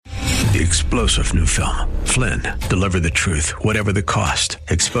the explosive new film, Flynn, Deliver the Truth, Whatever the Cost,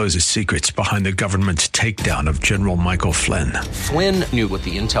 exposes secrets behind the government's takedown of General Michael Flynn. Flynn knew what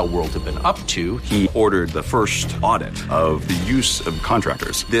the intel world had been up to. He ordered the first audit of the use of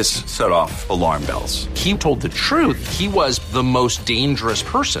contractors. This set off alarm bells. He told the truth. He was the most dangerous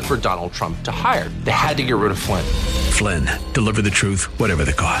person for Donald Trump to hire. They had to get rid of Flynn. Flynn, Deliver the Truth, Whatever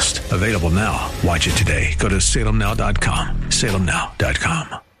the Cost. Available now. Watch it today. Go to salemnow.com.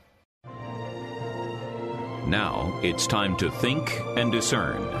 salemnow.com. Now it's time to think and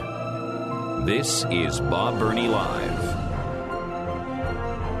discern. This is Bob Burney Live.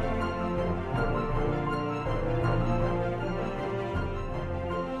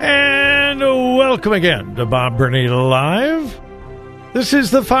 And welcome again to Bob Burney Live. This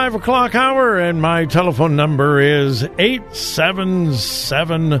is the 5 o'clock hour, and my telephone number is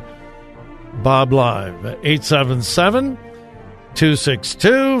 877-BOB-LIVE.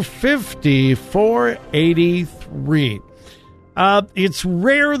 877-262-5483. It's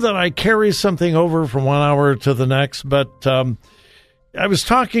rare that I carry something over from 1 hour to the next, but I was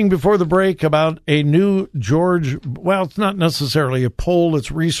talking before the break about a new it's not necessarily a poll,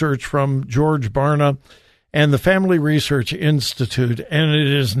 it's research from George Barna and the Family Research Institute, and it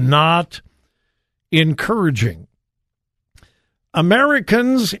is not encouraging.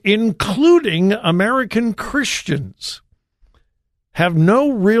 Americans, including American Christians, have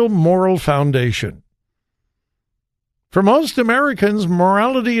no real moral foundation. For most Americans,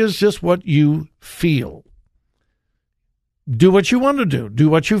 morality is just what you feel. Do what you want to do. Do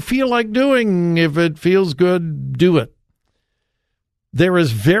what you feel like doing. If it feels good, do it. There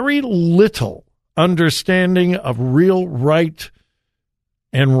is very little understanding of real right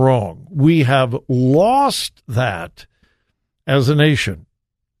and wrong. We have lost that as a nation.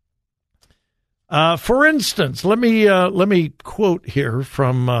 For instance, let me quote here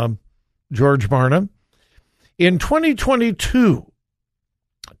from George Barna. In 2022,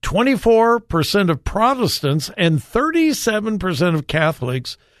 24% of Protestants and 37% of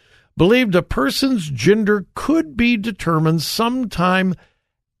Catholics believed a person's gender could be determined sometime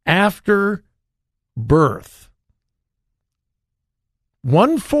after birth.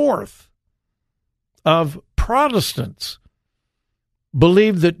 1/4 of Protestants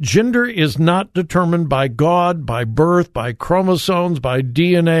believe that gender is not determined by God, by birth, by chromosomes, by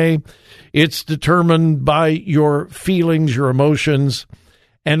DNA. It's determined by your feelings, your emotions.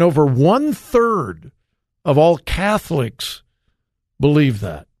 And over 1/3 of all Catholics believe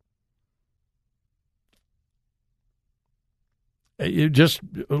that. You just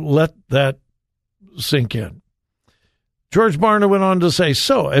let that sink in. George Barna went on to say,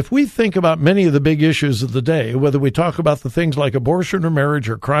 so if we think about many of the big issues of the day, whether we talk about the things like abortion or marriage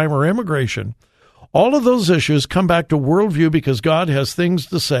or crime or immigration, all of those issues come back to worldview because God has things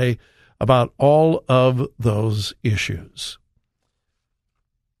to say about all of those issues.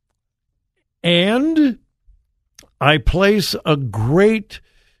 And I place a great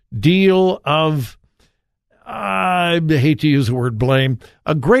deal of, I hate to use the word blame,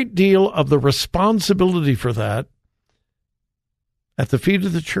 a great deal of the responsibility for that at the feet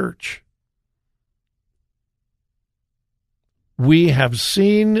of the church. We have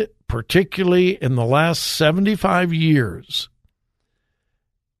seen, particularly in the last 75 years,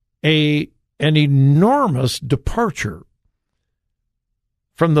 an enormous departure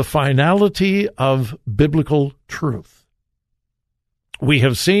from the finality of biblical truth. We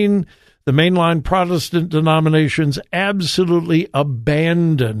have seen the mainline Protestant denominations absolutely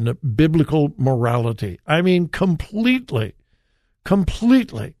abandon biblical morality. I mean, completely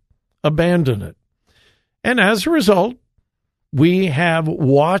abandon it. And as a result, we have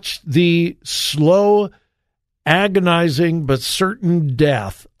watched the slow, agonizing, but certain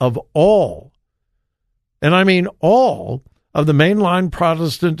death of all, and I mean all, of the mainline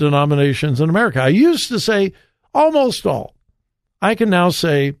Protestant denominations in America. I used to say almost all. I can now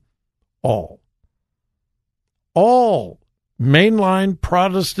say all. All mainline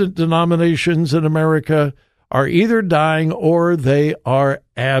Protestant denominations in America are either dying or they are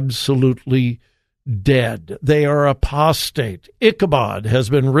absolutely dead. They are apostate. Ichabod has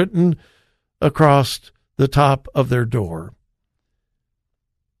been written across the top of their door.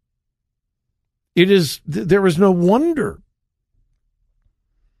 There is no wonder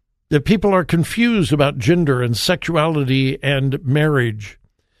that people are confused about gender and sexuality and marriage.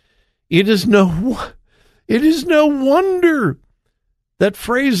 It is no wonder that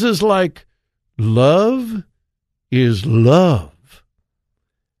phrases like love is love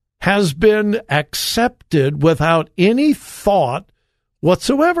has been accepted without any thought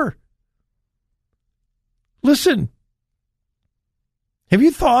whatsoever. Listen, have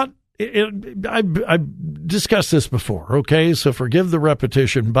you thought I've discussed this before, okay? So forgive the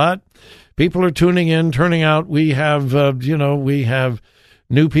repetition, but people are tuning in, turning out. We have, we have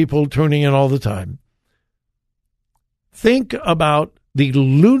new people tuning in all the time. Think about the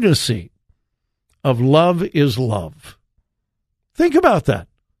lunacy of love is love. Think about that.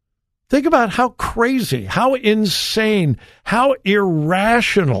 Think about how crazy, how insane, how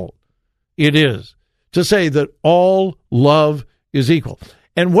irrational it is to say that all love is equal.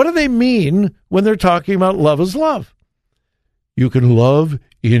 And what do they mean when they're talking about love is love? You can love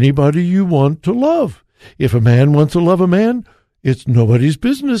anybody you want to love. If a man wants to love a man, it's nobody's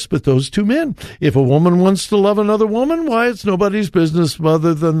business but those two men. If a woman wants to love another woman, why, it's nobody's business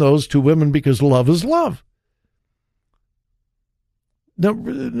other than those two women, because love is love.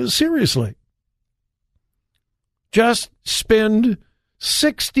 No, seriously. Just spend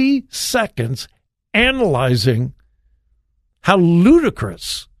 60 seconds analyzing how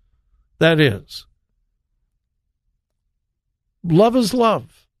ludicrous that is. Love is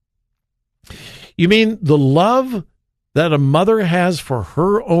love. You mean the love that a mother has for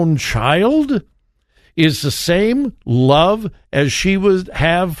her own child is the same love as she would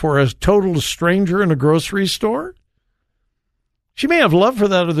have for a total stranger in a grocery store? She may have love for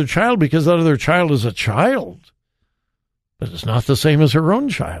that other child because that other child is a child, but it's not the same as her own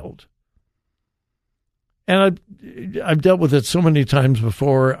child. And I've dealt with it so many times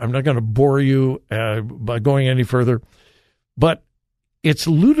before. I'm not going to bore you by going any further, but it's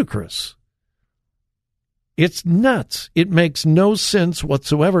ludicrous. It's nuts. It makes no sense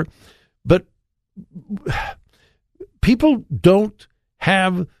whatsoever. But people don't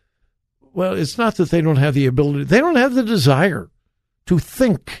have, well, it's not that they don't have the ability. They don't have the desire to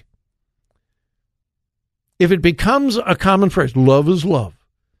think. If it becomes a common phrase, love is love,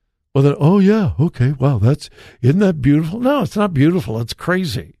 well then, oh yeah, okay, wow, isn't that beautiful? No, it's not beautiful. It's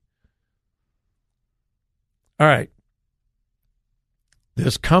crazy. All right.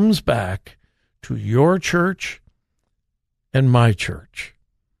 This comes back to your church and my church.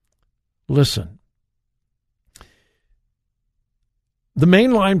 Listen. The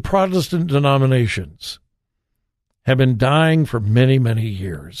mainline Protestant denominations have been dying for many, many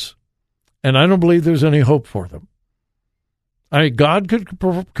years, and I don't believe there's any hope for them. God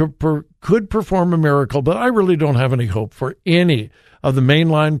could perform a miracle, but I really don't have any hope for any of the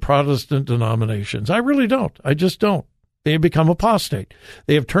mainline Protestant denominations. I really don't. I just don't. They have become apostate.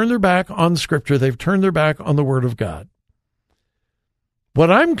 They have turned their back on Scripture. They've turned their back on the Word of God.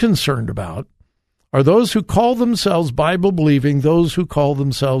 What I'm concerned about are those who call themselves Bible-believing, those who call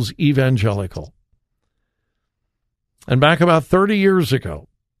themselves evangelical. And back about 30 years ago,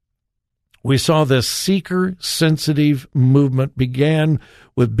 we saw this seeker-sensitive movement began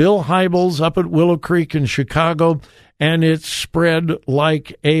with Bill Hybels up at Willow Creek in Chicago, and it spread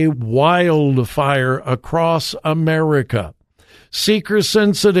like a wildfire across America.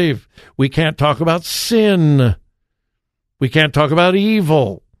 Seeker-sensitive. We can't talk about sin. We can't talk about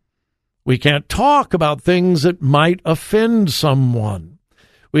evil. We can't talk about things that might offend someone.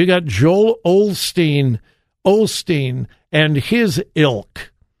 We got Joel Osteen, and his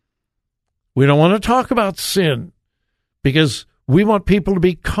ilk. We don't want to talk about sin because we want people to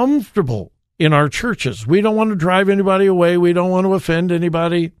be comfortable in our churches. We don't want to drive anybody away. We don't want to offend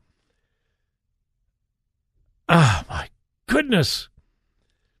anybody. Ah, my goodness.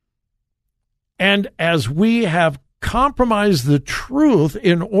 And as we have compromised the truth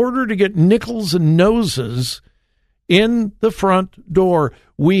in order to get nickels and noses in the front door,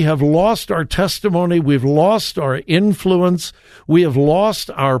 we have lost our testimony. We've lost our influence. We have lost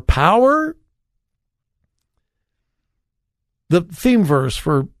our power. The theme verse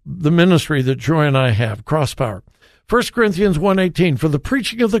for the ministry that Joy and I have, Cross Power, 1 Corinthians 1:18, for the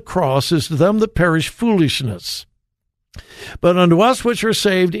preaching of the cross is to them that perish foolishness, but unto us which are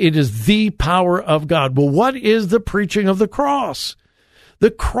saved it is the power of God. Well, what is the preaching of the cross?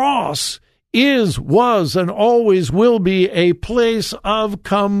 The cross is, was, and always will be a place of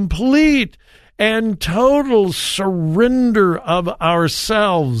complete and total surrender of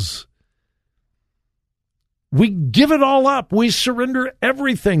ourselves. We give it all up. We surrender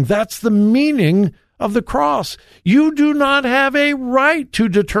everything. That's the meaning of the cross. You do not have a right to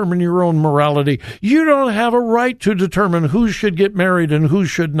determine your own morality. You don't have a right to determine who should get married and who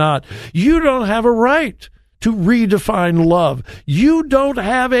should not. You don't have a right to redefine love. You don't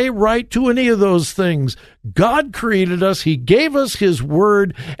have a right to any of those things. God created us. He gave us His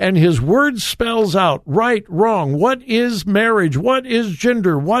Word, and His Word spells out right, wrong, what is marriage, what is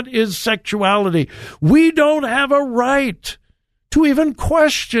gender, what is sexuality. We don't have a right to even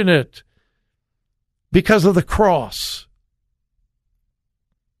question it because of the cross.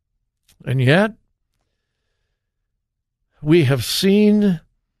 And yet, we have seen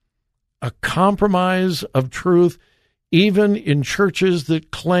a compromise of truth even in churches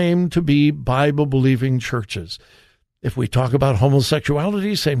that claim to be Bible-believing churches. If we talk about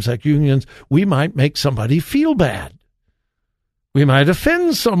homosexuality, same-sex unions, we might make somebody feel bad. We might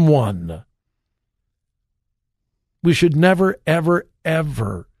offend someone. We should never, ever,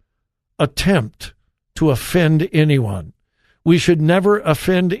 ever attempt to offend anyone. We should never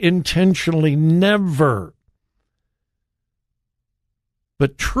offend intentionally, never.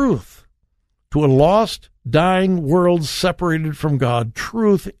 But truth, to a lost, dying world separated from God,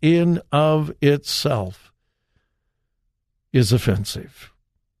 truth in of itself is offensive.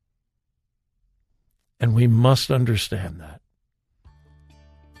 And we must understand that.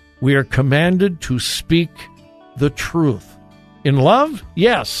 We are commanded to speak the truth. In love,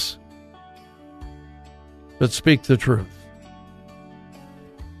 yes, but speak the truth.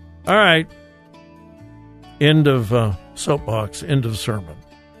 All right. End of soapbox, end of sermon.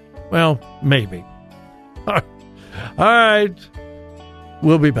 Well, maybe. All right.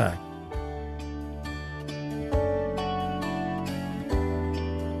 We'll be back.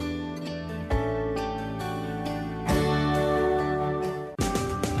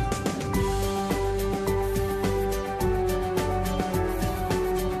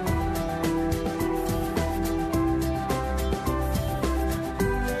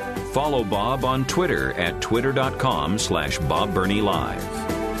 Follow Bob on Twitter at twitter.com/Bob Burney Live.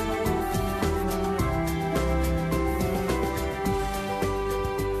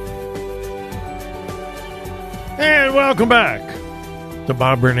 And welcome back to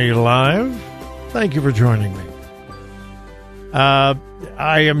Bob Burney Live. Thank you for joining me.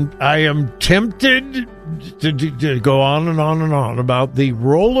 I am tempted to go on and on and on about the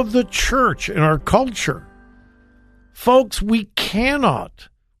role of the church in our culture. Folks, we cannot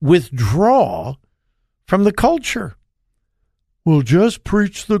withdraw from the culture. We'll just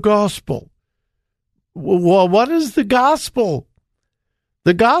preach the gospel. Well, what is the gospel?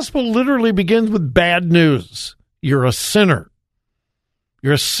 The gospel literally begins with bad news. You're a sinner.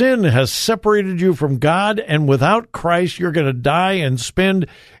 Your sin has separated you from God, and without Christ, you're going to die and spend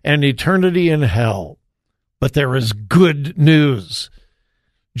an eternity in hell. But there is good news.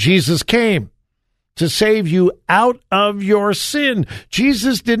 Jesus came to save you out of your sin.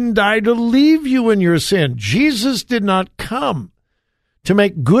 Jesus didn't die to leave you in your sin. Jesus did not come to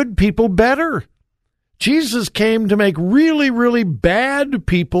make good people better. Jesus came to make really, really bad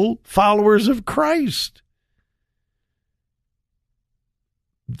people followers of Christ.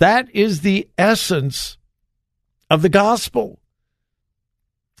 That is the essence of the gospel.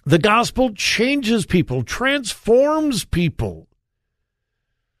 The gospel changes people, transforms people.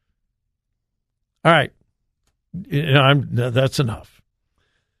 All right, that's enough.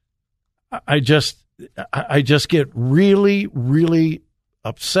 I just get really, really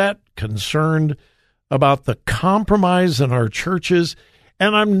upset, concerned about the compromise in our churches,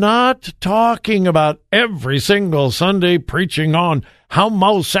 and I'm not talking about every single Sunday preaching on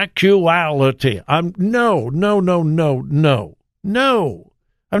homosexuality. No.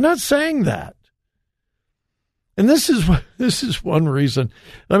 I'm not saying that. And this is one reason.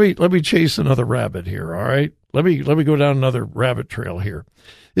 Let me chase another rabbit here, all right? Let me go down another rabbit trail here.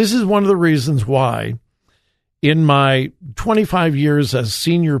 This is one of the reasons why in my 25 years as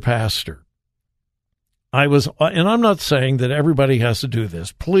senior pastor, and I'm not saying that everybody has to do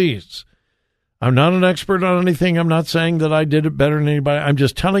this, please. I'm not an expert on anything. I'm not saying that I did it better than anybody. I'm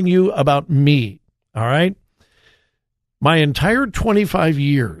just telling you about me, all right? My entire 25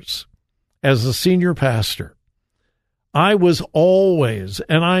 years as a senior pastor, I was always,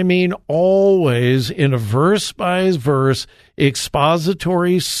 and I mean always, in a verse-by-verse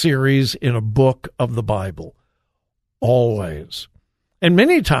expository series in a book of the Bible. Always. And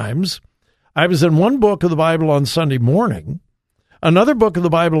many times, I was in one book of the Bible on Sunday morning, another book of the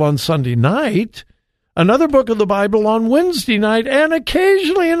Bible on Sunday night, another book of the Bible on Wednesday night, and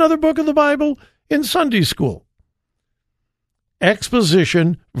occasionally another book of the Bible in Sunday school.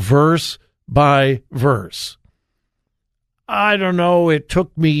 Exposition, verse by verse. I don't know, it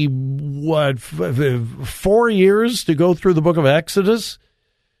took me, 4 years to go through the book of Exodus?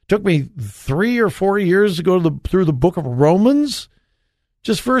 It took me 3 or 4 years to go through the book of Romans?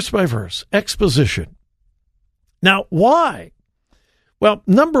 Just verse by verse, exposition. Now, why? Well,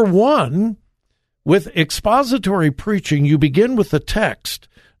 number one, with expository preaching, you begin with the text,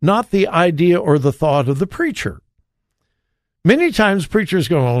 not the idea or the thought of the preacher. Many times preachers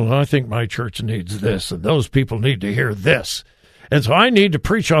go, oh, I think my church needs this, and those people need to hear this, and so I need to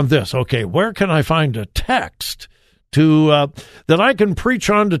preach on this. Okay, where can I find a text that I can preach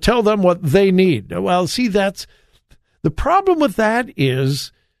on to tell them what they need. Well, see, that's the problem with that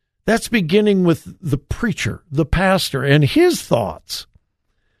is that's beginning with the preacher, the pastor, and his thoughts.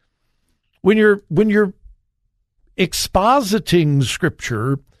 When you're expositing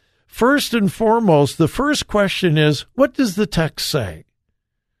Scripture, first and foremost, the first question is, what does the text say?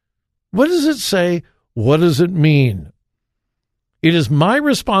 What does it say? What does it mean? It is my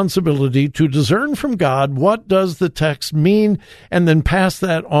responsibility to discern from God what does the text mean and then pass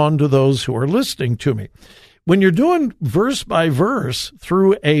that on to those who are listening to me. When you're doing verse by verse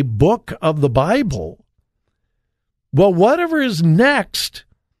through a book of the Bible, well, whatever is next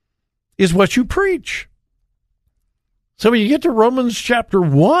is what you preach. So when you get to Romans chapter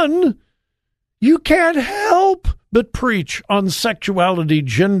 1, you can't help but preach on sexuality,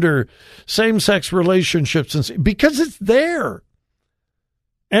 gender, same-sex relationships, because it's there.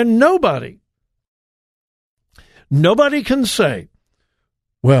 And nobody can say,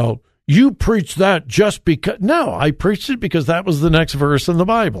 well, you preached that just because. No, I preached it because that was the next verse in the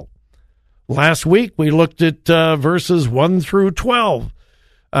Bible. Last week, we looked at verses 1 through 12.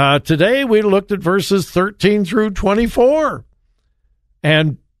 Today, we looked at verses 13 through 24.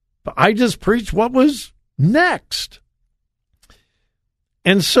 And I just preached what was next.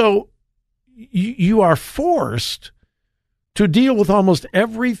 And so you are forced to deal with almost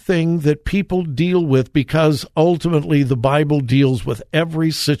everything that people deal with because ultimately the Bible deals with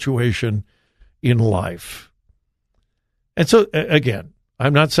every situation in life. And so, again,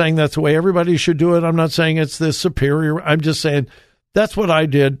 I'm not saying that's the way everybody should do it. I'm not saying it's the superior. I'm just saying that's what I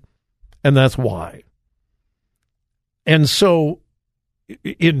did, and that's why. And so,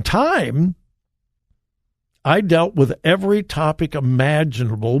 in time, I dealt with every topic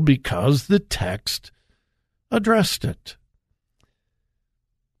imaginable because the text addressed it.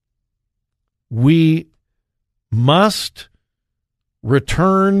 We must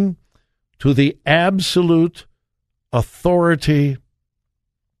return to the absolute authority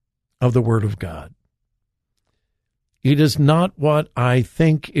of the Word of God. It is not what I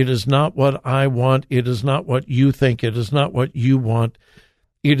think. It is not what I want. It is not what you think. It is not what you want.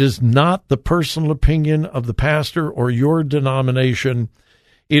 It is not the personal opinion of the pastor or your denomination.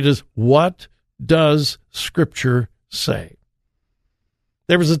 It is what does Scripture say?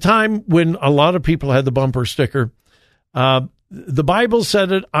 There was a time when a lot of people had the bumper sticker, the Bible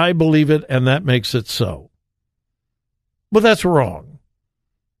said it, I believe it, and that makes it so. Well, that's wrong.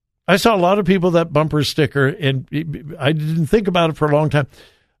 I saw a lot of people that bumper sticker, and I didn't think about it for a long time.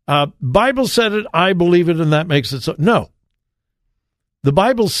 Bible said it, I believe it, and that makes it so. No. The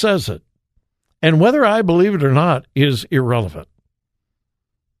Bible says it, and whether I believe it or not is irrelevant.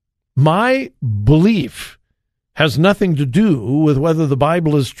 My belief has nothing to do with whether the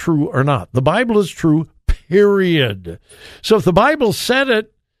Bible is true or not. The Bible is true, period. So if the Bible said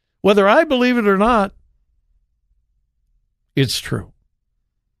it, whether I believe it or not, it's true.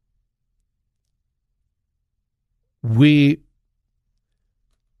 We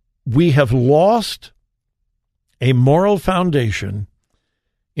have lost a moral foundation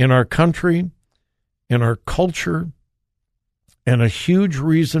in our country, in our culture, and a huge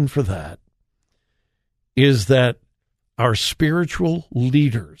reason for that is that our spiritual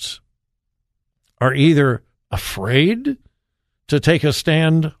leaders are either afraid to take a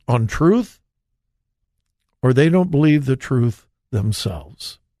stand on truth or they don't believe the truth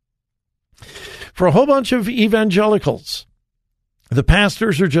themselves. For a whole bunch of evangelicals, the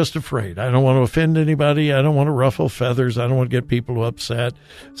pastors are just afraid. I don't want to offend anybody. I don't want to ruffle feathers. I don't want to get people upset.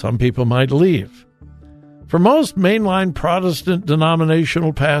 Some people might leave. For most mainline Protestant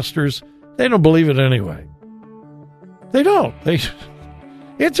denominational pastors, they don't believe it anyway. They don't.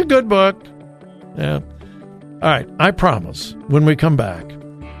 It's a good book. Yeah. All right. I promise when we come back,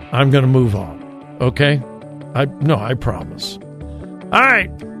 I'm going to move on. Okay? I promise. All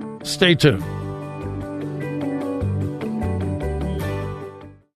right. Stay tuned.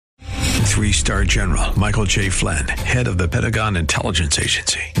 Three-star General Michael J. Flynn, head of the Pentagon Intelligence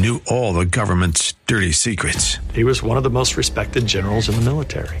Agency, knew all the government's dirty secrets. He was one of the most respected generals in the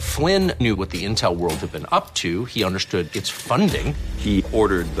military. Flynn knew what the intel world had been up to. He understood its funding. He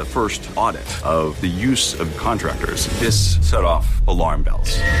ordered the first audit of the use of contractors. This set off alarm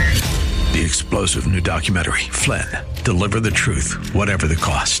bells. The explosive new documentary, Flynn, Deliver the Truth, Whatever the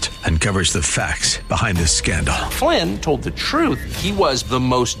Cost, uncovers the facts behind the scandal. Flynn told the truth. He was the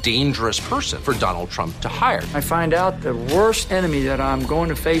most dangerous person for Donald Trump to hire. I find out the worst enemy that I'm going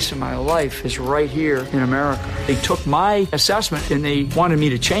to face in my life is right here in America. They took my assessment and they wanted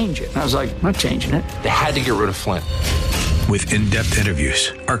me to change it. And I was like, I'm not changing it. They had to get rid of Flynn. with in-depth interviews,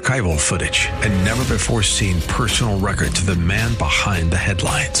 archival footage, and never-before-seen personal records of the man behind the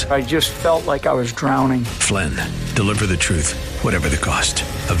headlines. I just felt like I was drowning. Flynn, deliver the truth, whatever the cost.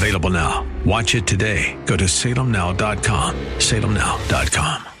 Available now. Watch it today. Go to salemnow.com.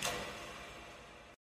 salemnow.com.